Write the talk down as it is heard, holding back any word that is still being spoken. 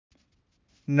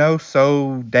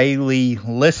ChroNoSo Daily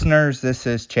listeners. This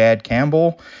is Chad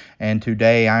Campbell, and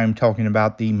today I'm talking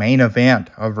about the main event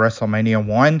of WrestleMania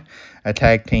I, a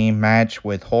tag team match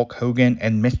with Hulk Hogan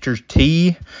and Mr.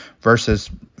 T versus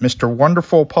Mr.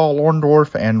 Wonderful Paul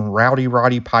Orndorff and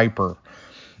Roddy Piper.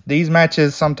 These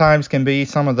matches sometimes can be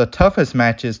some of the toughest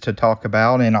matches to talk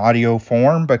about in audio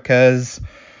form because,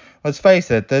 let's face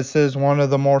it, this is one of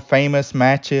the more famous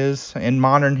matches in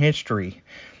modern history.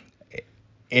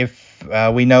 If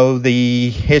we know the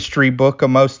history book of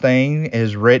most things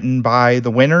is written by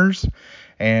the winners,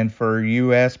 and for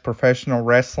U.S. professional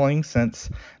wrestling since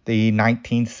the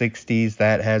 1960s,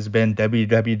 that has been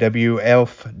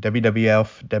WWF,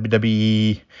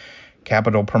 WWE,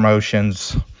 Capital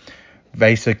Promotions,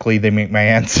 basically the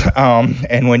McMahons.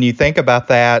 And when you think about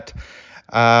that,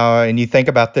 and you think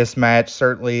about this match,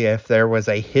 certainly if there was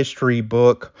a history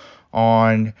book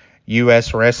on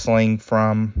U.S. wrestling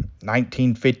from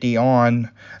 1950 on,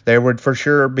 there would for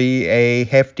sure be a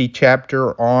hefty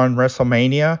chapter on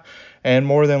WrestleMania, and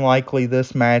more than likely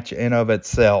this match in of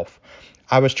itself.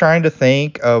 I was trying to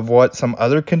think of what some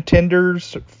other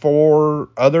contenders for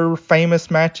other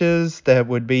famous matches that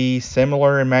would be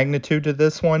similar in magnitude to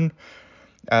this one.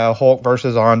 Hulk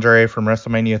versus Andre from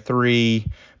WrestleMania 3,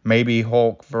 maybe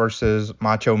Hulk versus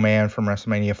Macho Man from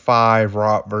WrestleMania 5,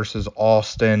 Rock versus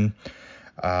Austin,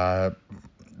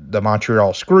 the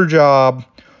Montreal Screwjob,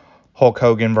 Hulk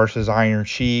Hogan versus Iron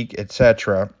Sheik,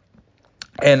 etc.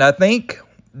 And I think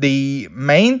the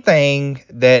main thing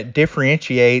that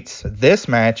differentiates this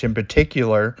match in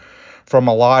particular from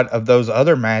a lot of those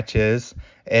other matches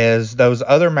is those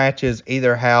other matches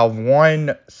either have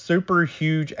one super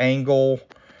huge angle,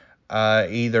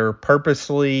 either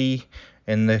purposely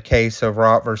in the case of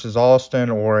Rock versus Austin,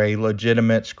 or a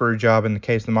legitimate screw job in the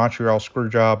case of the Montreal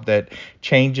Screwjob that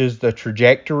changes the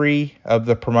trajectory of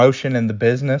the promotion and the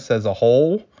business as a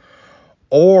whole,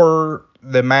 or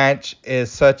the match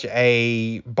is such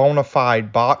a bona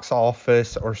fide box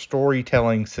office or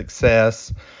storytelling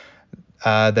success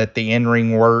that the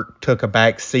in-ring work took a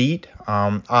back seat.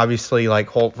 Obviously, like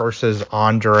Hulk versus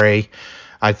Andre,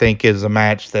 I think is a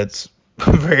match that's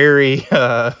very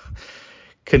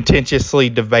contentiously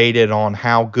debated on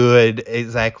how good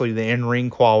exactly the in-ring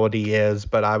quality is,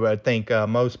 but I would think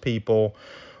most people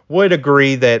would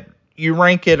agree that you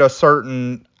rank it a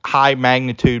certain high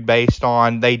magnitude based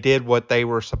on they did what they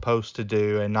were supposed to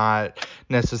do and not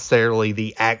necessarily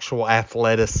the actual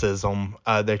athleticism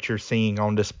that you're seeing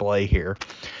on display here.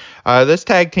 This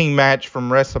tag team match from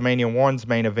WrestleMania 1's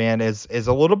main event is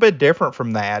a little bit different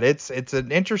from that. It's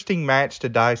an interesting match to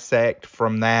dissect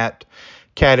from that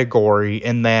category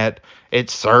in that it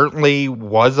certainly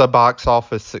was a box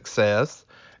office success.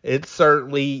 It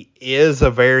certainly is a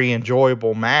very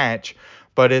enjoyable match,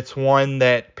 but it's one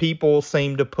that people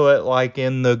seem to put like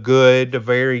in the good,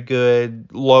 very good,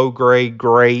 low grade,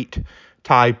 great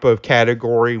type of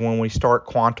category when we start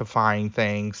quantifying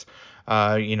things.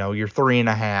 Your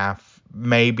 3.5,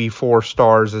 maybe 4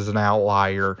 stars is an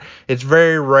outlier. It's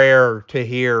very rare to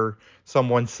hear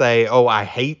someone say, "Oh, I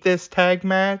hate this tag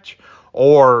match,"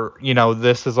 or,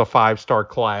 this is a 5-star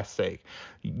classic.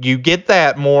 You get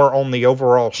that more on the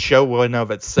overall show in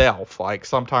of itself. Like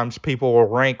sometimes people will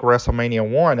rank WrestleMania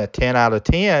 1 a 10 out of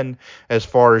 10 as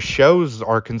far as shows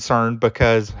are concerned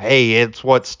because, hey, it's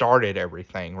what started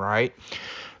everything, right?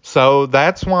 So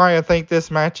that's why I think this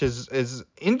match is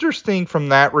interesting from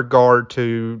that regard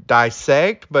to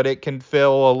dissect, but it can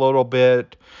feel a little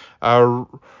bit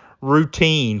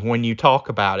routine when you talk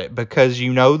about it because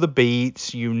you know the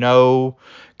beats, you know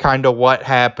kind of what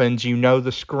happens, you know the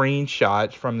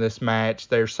screenshots from this match.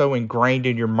 They're so ingrained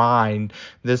in your mind.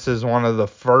 This is one of the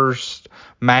first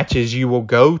matches you will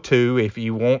go to if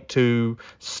you want to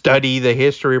study the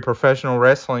history of professional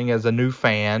wrestling as a new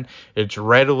fan. It's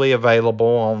readily available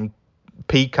on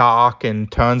Peacock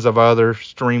and tons of other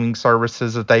streaming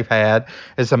services that they've had.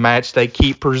 It's a match they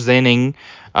keep presenting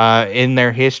in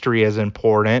their history as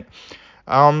important.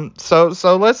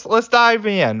 So let's dive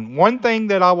in. One thing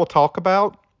that I will talk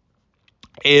about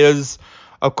is,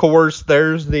 of course,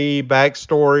 there's the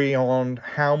backstory on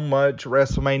how much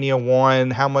WrestleMania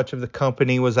 1, how much of the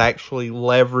company was actually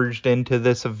leveraged into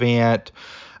this event,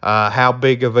 how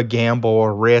big of a gamble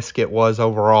or risk it was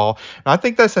overall. And I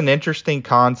think that's an interesting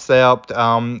concept.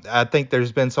 I think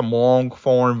there's been some long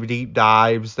form deep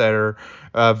dives that are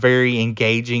very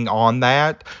engaging on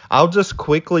that. I'll just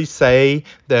quickly say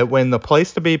that when the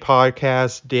Place to Be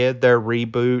podcast did their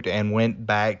reboot and went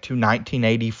back to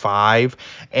 1985,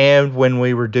 and when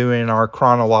we were doing our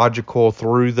chronological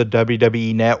through the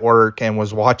WWE Network and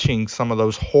was watching some of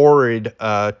those horrid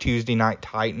Tuesday Night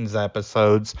Titans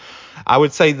episodes, I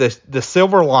would say the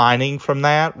silver lining from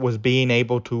that was being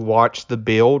able to watch the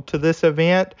build to this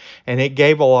event, and it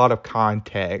gave a lot of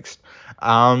context.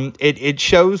 It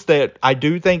shows that I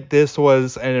do think this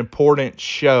was an important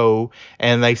show,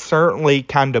 and they certainly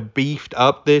kind of beefed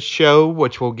up this show,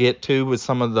 which we'll get to with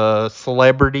some of the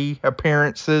celebrity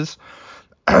appearances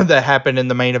that happened in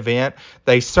the main event.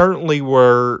 They certainly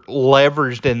were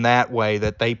leveraged in that way,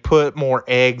 that they put more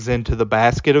eggs into the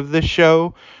basket of this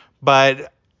show.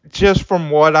 But just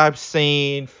from what I've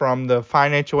seen from the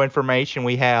financial information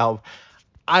we have,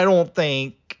 I don't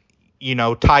think,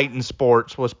 Titan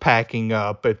Sports was packing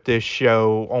up if this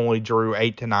show only drew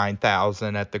 8 to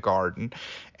 9,000 at the Garden.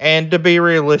 And to be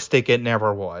realistic, it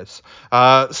never was.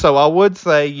 So I would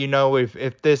say,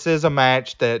 if this is a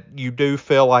match that you do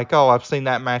feel like, oh, I've seen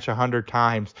that match 100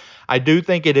 times, I do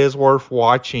think it is worth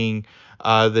watching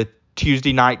the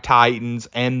Tuesday Night Titans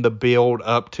and the build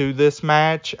up to this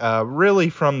match, really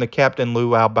from the Captain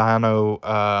Lou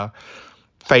Albano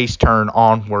face turn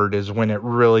onward is when it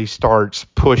really starts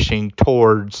pushing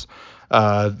towards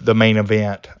the main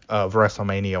event of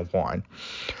WrestleMania 1.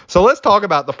 So let's talk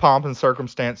about the pomp and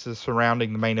circumstances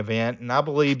surrounding the main event, and I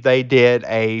believe they did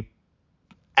a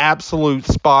absolute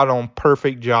spot on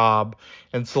perfect job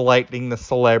in selecting the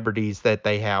celebrities that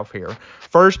they have here.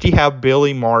 First, you have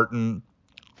Billy Martin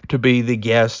to be the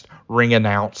guest ring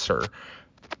announcer.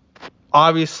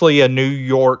 Obviously a New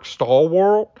York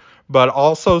stalwart, but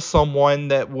also someone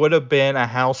that would have been a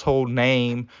household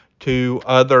name to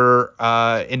other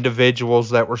individuals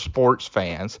that were sports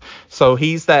fans. So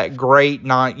he's that great,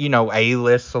 not,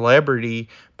 A-list celebrity,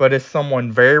 but is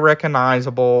someone very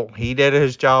recognizable. He did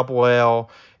his job well.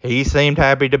 He seemed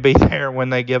happy to be there when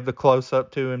they give the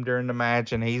close-up to him during the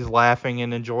match, and he's laughing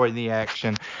and enjoying the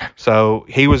action. So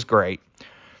he was great.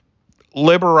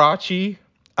 Liberace,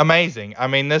 amazing. I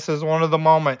mean, this is one of the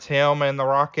moments, him and the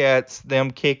Rockettes,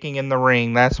 them kicking in the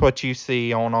ring. That's what you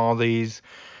see on all these,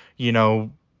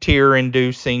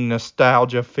 tear-inducing,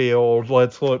 nostalgia-filled,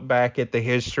 let's look back at the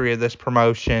history of this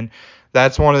promotion.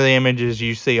 That's one of the images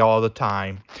you see all the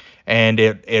time. And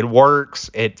it works.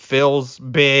 It feels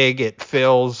big. It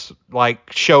feels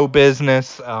like show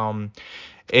business.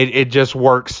 It just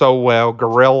works so well.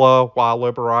 Gorilla, while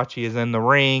Liberace is in the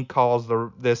ring, calls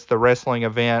this the wrestling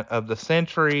event of the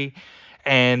century.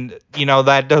 And,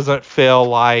 that doesn't feel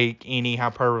like any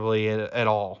hyperbole at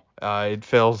all. It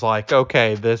feels like,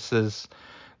 okay, this is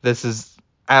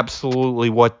absolutely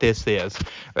what this is.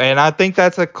 And I think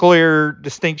that's a clear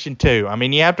distinction too. I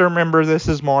mean, you have to remember this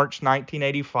is March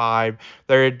 1985.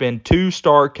 There had been 2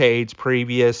 Starrcades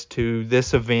previous to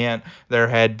this event. There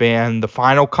had been the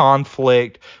Final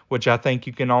Conflict, which I think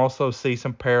you can also see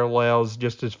some parallels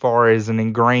just as far as an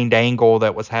ingrained angle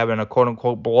that was having a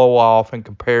quote-unquote blow-off, and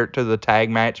compare it to the tag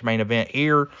match main event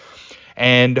here.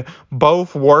 And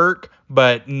both work,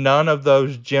 but none of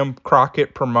those Jim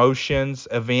Crockett Promotions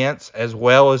events, as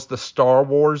well as the Star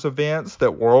Wars events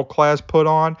that World Class put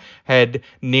on, had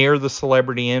near the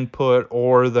celebrity input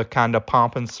or the kind of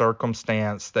pomp and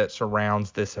circumstance that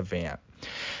surrounds this event.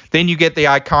 Then you get the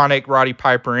iconic Roddy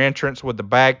Piper entrance with the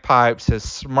bagpipes, his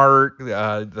smirk,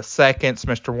 the seconds,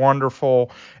 Mr.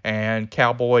 Wonderful, and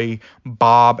Cowboy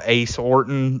Bob Ace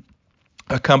Orton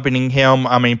accompanying him.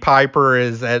 I mean, Piper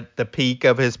is at the peak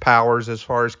of his powers as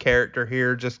far as character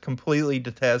here, just completely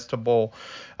detestable,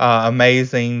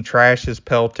 amazing. Trash is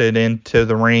pelted into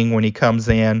the ring when he comes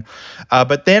in.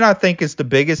 But then I think it's the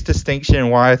biggest distinction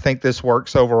and why I think this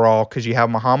works overall, because you have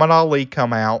Muhammad Ali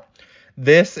come out.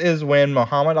 This is when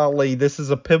Muhammad Ali, this is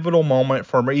a pivotal moment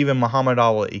for even Muhammad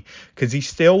Ali, because he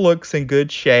still looks in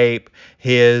good shape.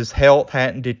 His health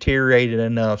hadn't deteriorated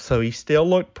enough, so he still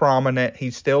looked prominent.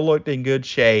 He still looked in good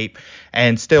shape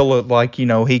and still looked like,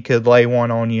 he could lay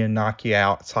one on you and knock you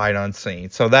out sight unseen.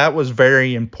 So that was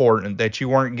very important, that you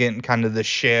weren't getting kind of the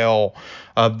shell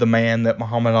of the man that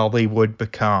Muhammad Ali would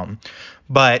become.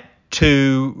 But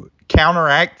to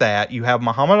counteract that, you have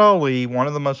Muhammad Ali, one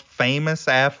of the most famous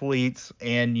athletes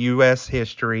in U.S.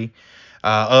 history,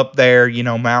 up there,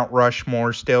 Mount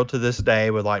Rushmore still to this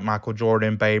day with like Michael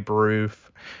Jordan, Babe Ruth,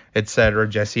 etc.,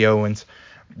 Jesse Owens.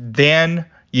 Then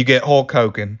you get Hulk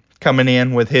Hogan coming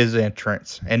in with his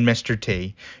entrance and Mr.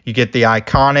 T. You get the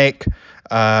iconic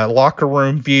locker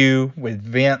room view with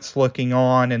Vince looking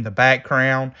on in the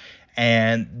background.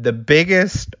 And the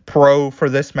biggest pro for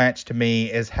this match to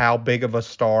me is how big of a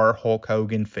star Hulk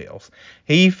Hogan feels.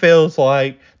 He feels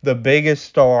like the biggest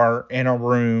star in a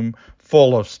room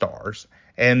full of stars.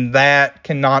 And that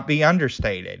cannot be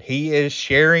understated. He is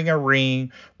sharing a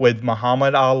ring with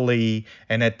Muhammad Ali.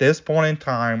 And at this point in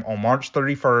time, on March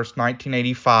 31st,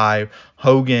 1985,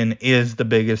 Hogan is the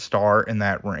biggest star in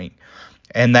that ring.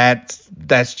 And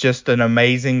that's just an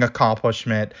amazing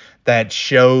accomplishment that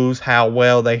shows how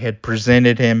well they had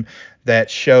presented him,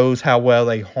 that shows how well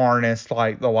they harnessed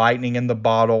like the lightning in the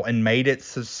bottle and made it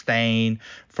sustain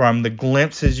from the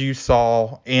glimpses you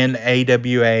saw in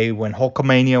AWA when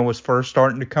Hulkamania was first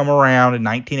starting to come around in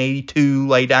 1982,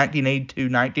 late 1982,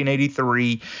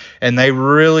 1983, and they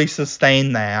really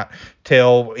sustained that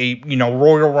till,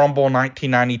 Royal Rumble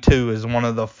 1992 is one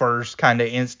of the first kind of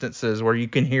instances where you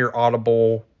can hear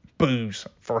audible boos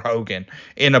for Hogan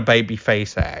in a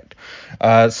babyface act.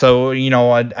 An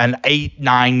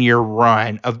 8-9 year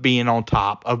run of being on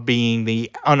top, of being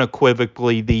the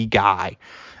unequivocally the guy.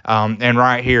 And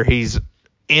right here, he's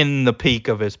in the peak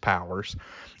of his powers.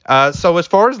 So as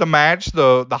far as the match,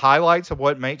 the highlights of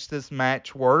what makes this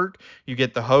match work, you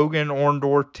get the Hogan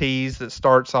Orndorff tease that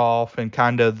starts off and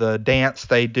kind of the dance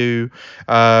they do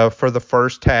for the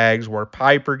first tags where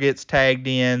Piper gets tagged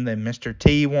in, then Mr.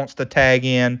 T wants to tag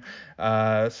in.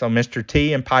 So Mr.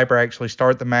 T and Piper actually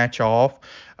start the match off.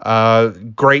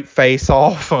 Great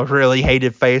face-off, a really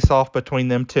hated face-off between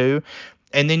them two.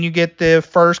 And then you get the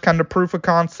first kind of proof of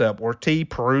concept where T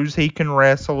proves he can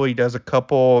wrestle. He does a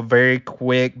couple of very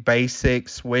quick, basic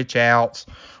switch outs,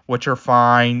 which are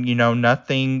fine.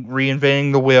 Nothing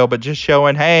reinventing the wheel, but just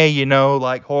showing, hey,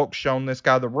 like Hulk's shown this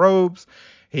guy the ropes.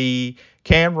 He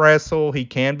can wrestle. He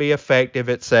can be effective,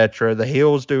 etc. The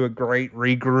heels do a great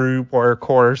regroup where, of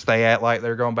course, they act like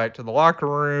they're going back to the locker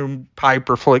room.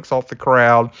 Piper flicks off the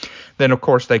crowd. Then, of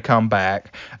course, they come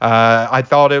back. I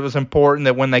thought it was important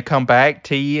that when they come back,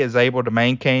 T is able to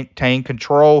maintain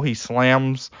control. He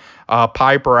slams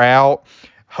Piper out.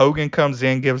 Hogan comes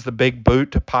in, gives the big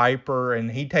boot to Piper,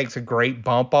 and he takes a great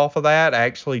bump off of that,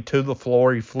 actually to the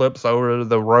floor. He flips over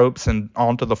the ropes and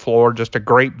onto the floor. Just a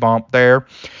great bump there.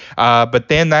 But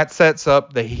then that sets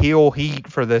up the heel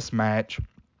heat for this match,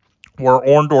 where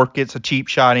Orndorff gets a cheap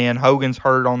shot in. Hogan's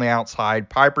hurt on the outside.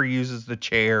 Piper uses the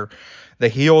chair. The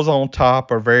heels on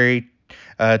top are very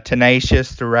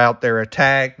tenacious throughout their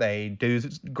attack. They do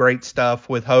great stuff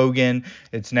with Hogan.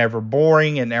 It's never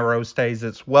boring. It never stays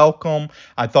its welcome.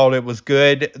 I thought it was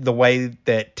good the way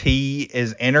that T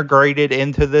is integrated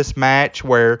into this match,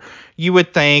 where you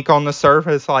would think on the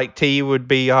surface like T would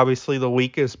be obviously the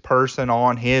weakest person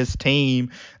on his team,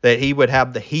 that he would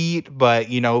have the heat, but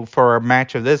for a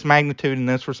match of this magnitude and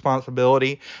this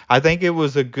responsibility, I think it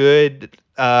was a good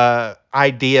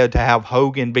idea to have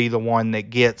Hogan be the one that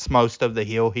gets most of the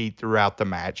heel heat throughout the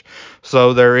match.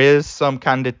 So there is some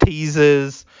kind of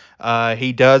teases.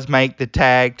 He does make the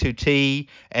tag to T,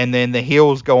 and then the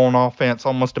heels go on offense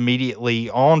almost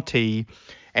immediately on T.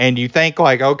 And you think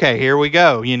like, okay, here we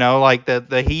go. Like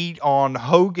the heat on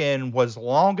Hogan was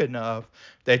long enough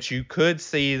that you could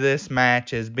see this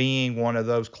match as being one of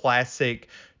those classic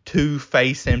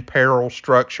two-face in peril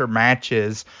structure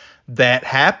matches that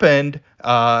happened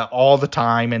all the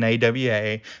time in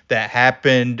AWA, that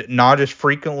happened not as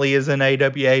frequently as in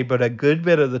AWA, but a good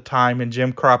bit of the time in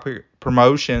Jim Crockett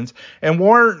promotions, and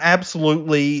weren't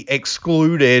absolutely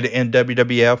excluded in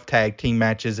WWF tag team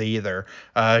matches either.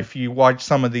 If you watch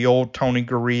some of the old Tony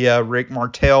Gurria, Rick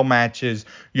Martel matches,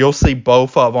 you'll see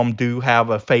both of them do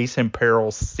have a face in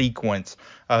peril sequence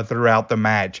throughout the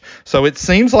match. So it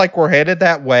seems like we're headed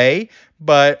that way.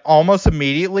 But almost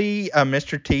immediately,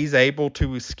 Mr. T's able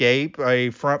to escape a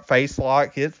front face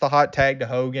lock, hits the hot tag to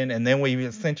Hogan, and then we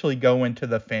essentially go into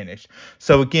the finish.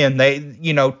 So again,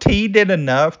 T did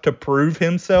enough to prove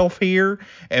himself here.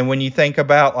 And when you think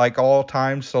about like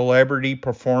all-time celebrity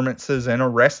performances in a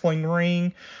wrestling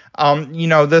ring,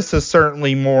 this is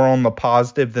certainly more on the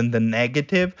positive than the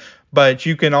negative. But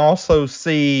you can also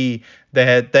see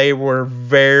that they were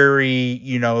very,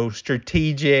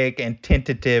 strategic and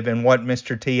tentative in what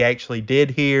Mr. T actually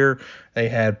did here. They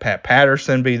had Pat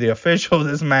Patterson be the official of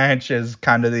this match as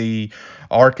kind of the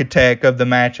architect of the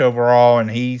match overall, and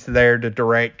he's there to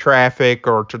direct traffic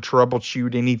or to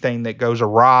troubleshoot anything that goes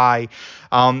awry.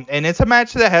 And it's a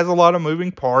match that has a lot of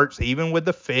moving parts, even with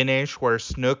the finish where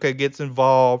Snuka gets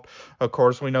involved. Of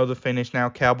course, we know the finish now.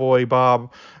 Cowboy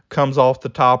Bob comes off the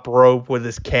top rope with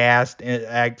his cast and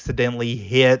accidentally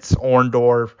hits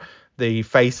Orndorff. The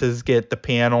faces get the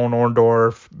pin on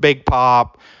Orndorff. Big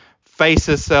pop.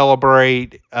 faces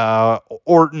celebrate.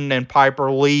 Orton and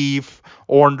Piper leave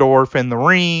Orndorff in the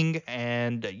ring,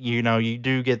 and you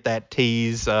do get that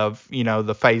tease of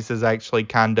the faces actually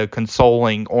kind of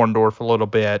consoling Orndorff a little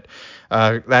bit.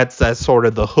 That's sort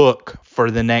of the hook for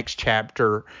the next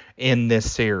chapter in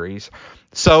this series.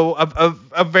 So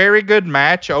a very good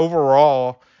match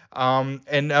overall.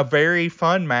 And a very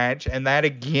fun match, and that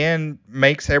again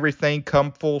makes everything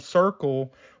come full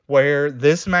circle, where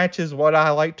this match is what I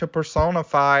like to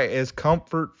personify as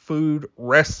comfort food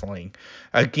wrestling.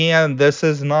 Again, this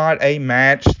is not a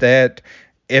match that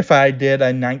if I did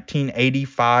a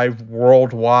 1985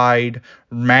 worldwide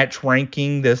match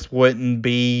ranking, this wouldn't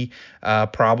be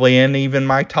probably in even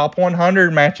my top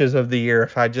 100 matches of the year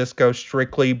if I just go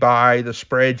strictly by the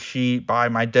spreadsheet, by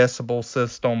my decibel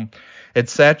system,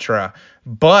 etc.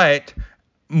 But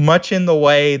much in the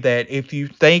way that if you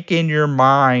think in your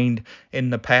mind in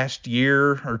the past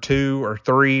year or 2 or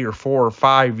 3 or 4 or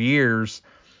 5 years,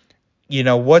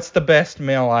 what's the best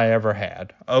meal I ever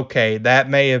had? Okay, that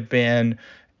may have been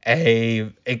a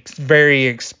very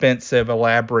expensive,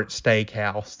 elaborate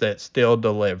steakhouse that still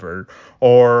delivered,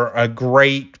 or a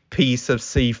great piece of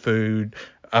seafood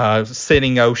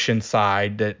sitting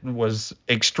oceanside that was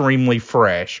extremely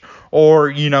fresh,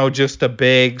 or just a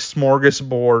big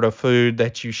smorgasbord of food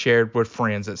that you shared with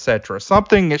friends, etc.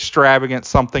 Something extravagant,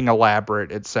 something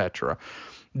elaborate, etc.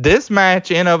 This match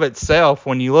in of itself,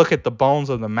 when you look at the bones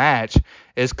of the match,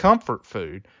 is comfort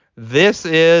food. This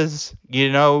is,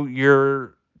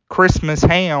 your Christmas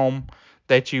ham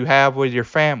that you have with your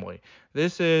family.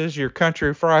 This is your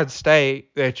country fried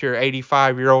steak that your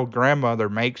 85-year-old grandmother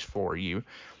makes for you.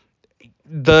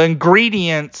 The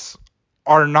ingredients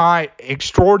are not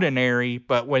extraordinary,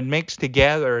 but when mixed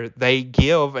together, they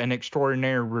give an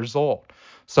extraordinary result.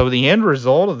 So the end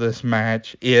result of this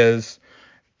match is,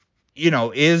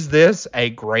 is this a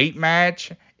great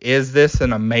match? Is this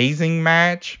an amazing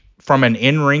match from an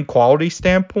in-ring quality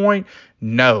standpoint?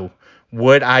 No.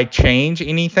 Would I change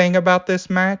anything about this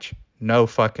match? No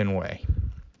fucking way.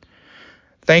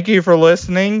 Thank you for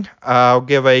listening. I'll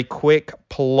give a quick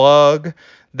plug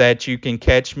that you can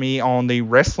catch me on the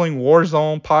Wrestling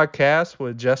Warzone podcast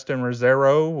with Justin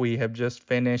Rosero. We have just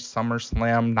finished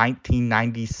SummerSlam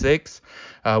 1996.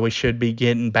 We should be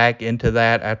getting back into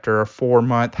that after a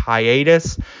 4-month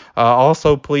hiatus.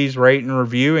 Also, please rate and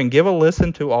review and give a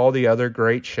listen to all the other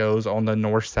great shows on the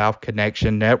North-South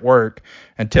Connection Network.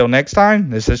 Until next time,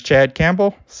 this is Chad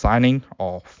Campbell signing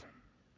off.